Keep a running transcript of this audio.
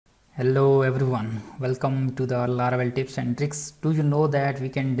Hello everyone, welcome to the Laravel tips and tricks. Do you know that we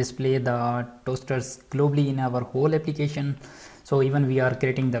can display the toasters globally in our whole application? So even we are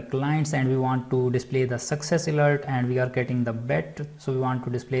creating the clients and we want to display the success alert, and we are creating the bet, so we want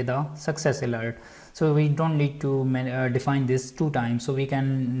to display the success alert. So we don't need to define this 2 times, so we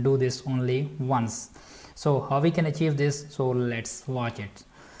can do this only once. So how we can achieve this? So let's watch it.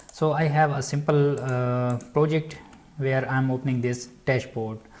 So I have a simple project where I'm opening this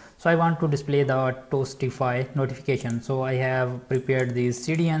dashboard. So I want to display the Toastify notification. So I have prepared these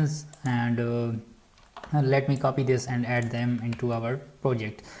cdns and let me copy this and add them into our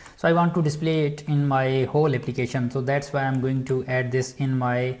project. So I want to display it in my whole application, so that's why I'm going to add this in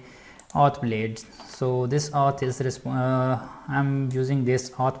my auth blade. So this auth is I'm using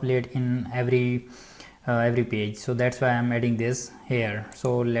this auth blade in every page, so that's why I'm adding this here.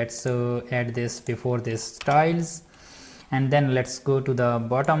 So let's add this before this styles, and then let's go to the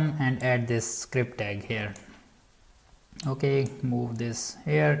bottom and add this script tag here. Okay, move this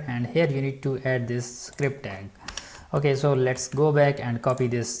here, and here you need to add this script tag. Okay, so let's go back and copy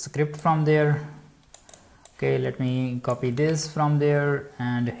this script from there. Okay, let me copy this from there,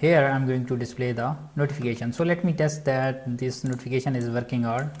 and here I'm going to display the notification. So let me test that this notification is working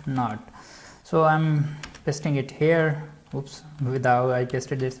or not. So I'm pasting it here. Oops, I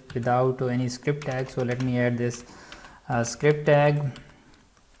pasted this without any script tag. So let me add this script tag,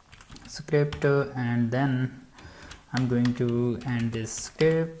 and then I'm going to end this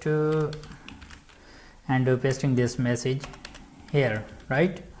script and pasting this message here,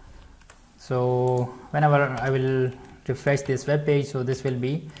 right? So whenever I will refresh this web page, so this will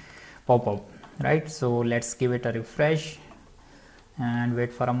be pop up, right? So let's give it a refresh and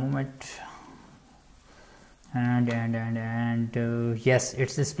wait for a moment, and yes,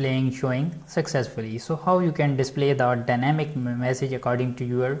 it's displaying, showing successfully. So how you can display the dynamic message according to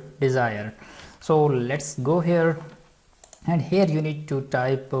your desire? So let's go here, and here you need to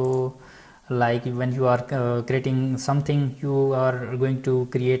type like when you are creating something, you are going to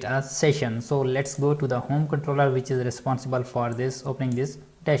create a session. So let's go to the home controller, which is responsible for this opening this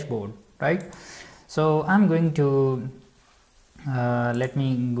dashboard, right? So I'm going to let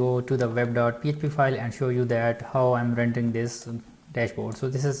me go to the web.php file and show you that how I'm rendering this dashboard. So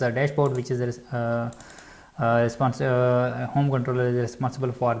this is a dashboard which is home controller is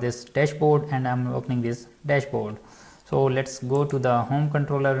responsible for this dashboard, and I'm opening this dashboard. So let's go to the home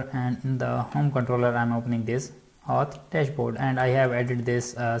controller, and in the home controller I'm opening this auth dashboard, and I have added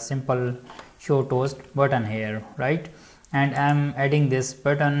this simple showToast button here, right? And I'm adding this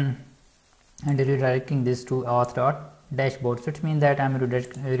button and redirecting this to auth.dashboard. So it means that I'm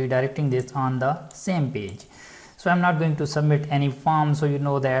redirecting this on the same page. So I'm not going to submit any form, so you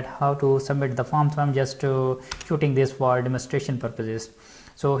know that how to submit the form. So I'm just shooting this for demonstration purposes.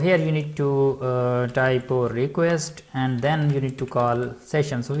 So here you need to type request, and then you need to call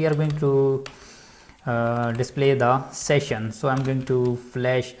session. So we are going to display the session. So I'm going to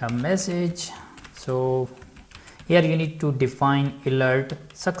flash a message. So here you need to define alert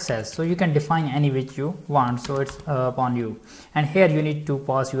success. So you can define any which you want, so it's upon you. And here you need to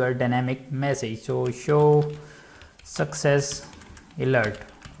pass your dynamic message. So show success alert,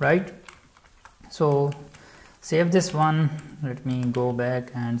 right? So save this one. Let me go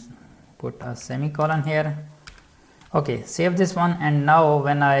back and put a semicolon here. Okay, save this one, and now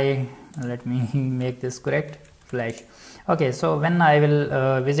when let me make this correct, flash. Okay, so when I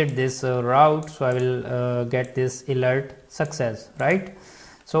will visit this route, so I will get this alert success, right?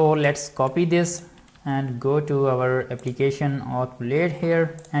 So let's copy this and go to our application auth blade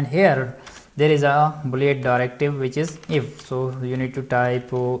here, and here there is a blade directive which is if. So you need to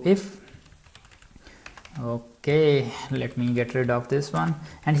type if. Okay, let me get rid of this one,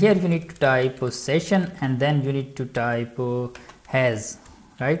 and here you need to type session, and then you need to type has,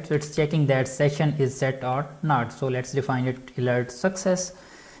 right? So it's checking that session is set or not. So let's define it alert success,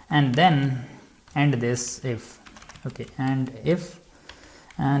 and then end this if. Okay, and if,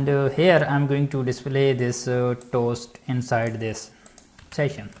 and here I'm going to display this toast inside this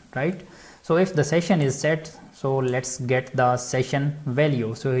session, right? So if the session is set, so let's get the session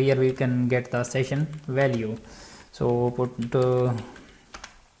value. So here we can get the session value. So put the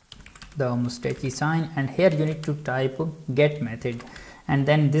mustache sign, and here you need to type get method, and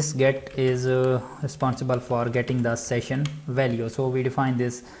then this get is responsible for getting the session value. So we define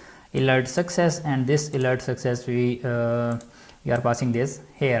this alert success, and this alert success we are passing this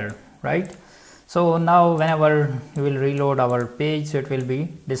here, right? So now whenever we will reload our page, so it will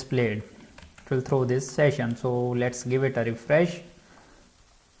be displayed, it will throw this session. So let's give it a refresh,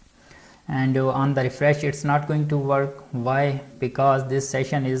 and on the refresh it's not going to work. Why? Because this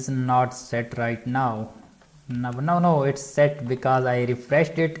session is not set right now. No, it's set because I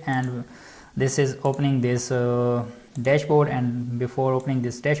refreshed it, and this is opening this dashboard, and before opening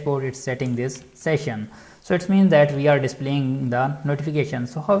this dashboard it's setting this session. So it means that we are displaying the notification.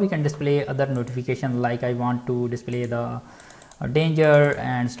 So how we can display other notification, like I want to display the danger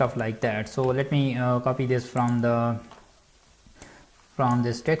and stuff like that. So let me copy this from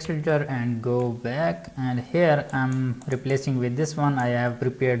this text editor and go back, and here I'm replacing with this one. I have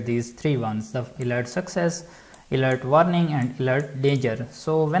prepared these three ones: the alert success, alert warning, and alert danger.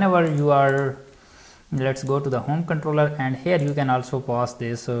 So whenever you are, let's go to the home controller, and here you can also pass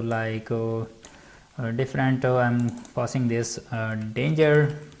this different. I'm passing this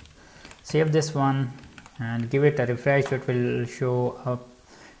danger. Save this one and give it a refresh. It will show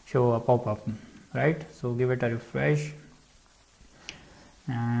a pop-up, right? So give it a refresh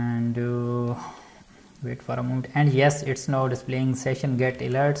and wait for a moment, and yes, it's now displaying session get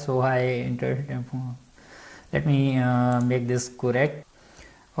alert. So I entered. Let me make this correct.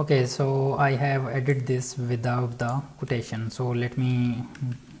 Okay, so I have added this without the quotation. So let me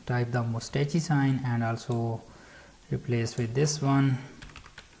type the mustache sign and also replace with this one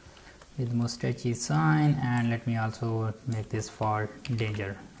with mustache sign, and let me also make this for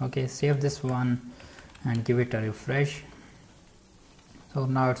danger. Okay, save this one and give it a refresh. So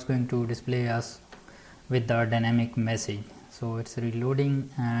now it's going to display us with the dynamic message. So it's reloading,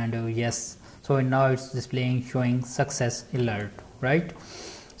 and yes, so now it's displaying, showing success alert, right?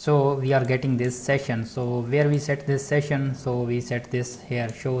 So we are getting this session. So where we set this session, so we set this here,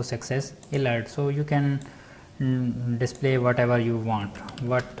 show success alert. So you can display whatever you want,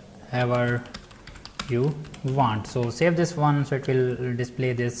 So save this one, so it will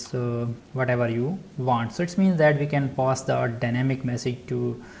display this whatever you want. So it means that we can pass the dynamic message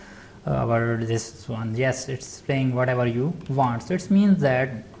to this one. Yes, it's displaying whatever you want. So it means that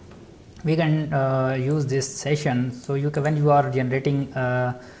we can use this session. So you can, when you are generating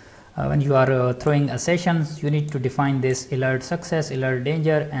when you are throwing a sessions, you need to define this alert success, alert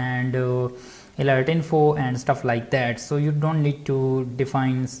danger, and alert info and stuff like that. So you don't need to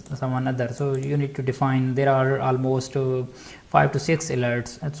define someone other. So you need to define, there are almost 5 to 6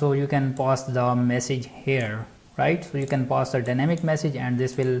 alerts, and so you can pass the message here, right? So you can pass a dynamic message and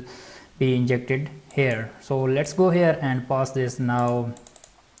this will be injected here. So let's go here and pass this now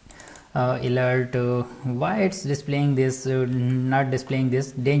alert. Why it's displaying this not displaying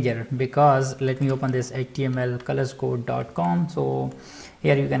this danger? Because let me open this HTML colorscode.com. so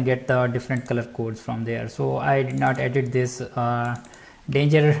here you can get the different color codes from there. So I did not edit this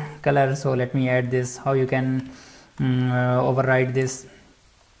danger color, so let me add this. How you can override this,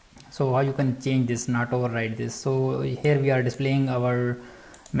 so how you can change this, not override this. So here we are displaying our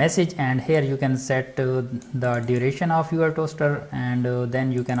message, and here you can set the duration of your toaster, and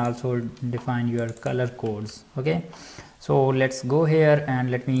then you can also define your color codes. Okay, so let's go here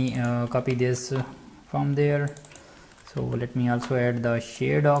and let me copy this from there. So let me also add the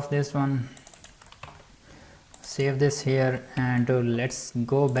shade of this one, save this here, and let's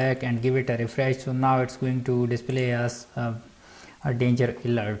go back and give it a refresh. So now it's going to display us a danger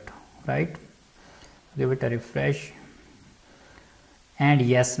alert, right? Give it a refresh, and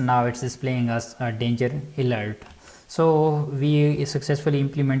yes, now it's displaying us a danger alert. So we successfully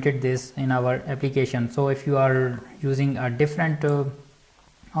implemented this in our application. So if you are using a different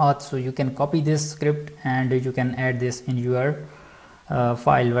auth, so you can copy this script and you can add this in your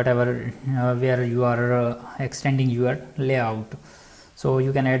file, whatever where you are extending your layout. So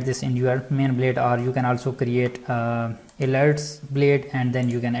you can add this in your main blade, or you can also create alerts blade and then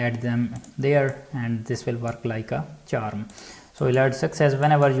you can add them there, and this will work like a charm. So alert success,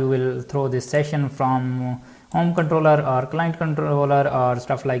 whenever you will throw this session from home controller or client controller or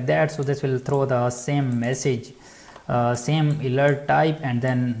stuff like that, so this will throw the same message, same alert type, and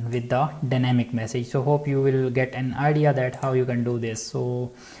then with the dynamic message. So hope you will get an idea that how you can do this.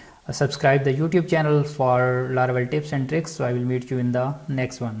 So subscribe the YouTube channel for Laravel tips and tricks. So I will meet you in the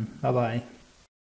next one. Bye bye.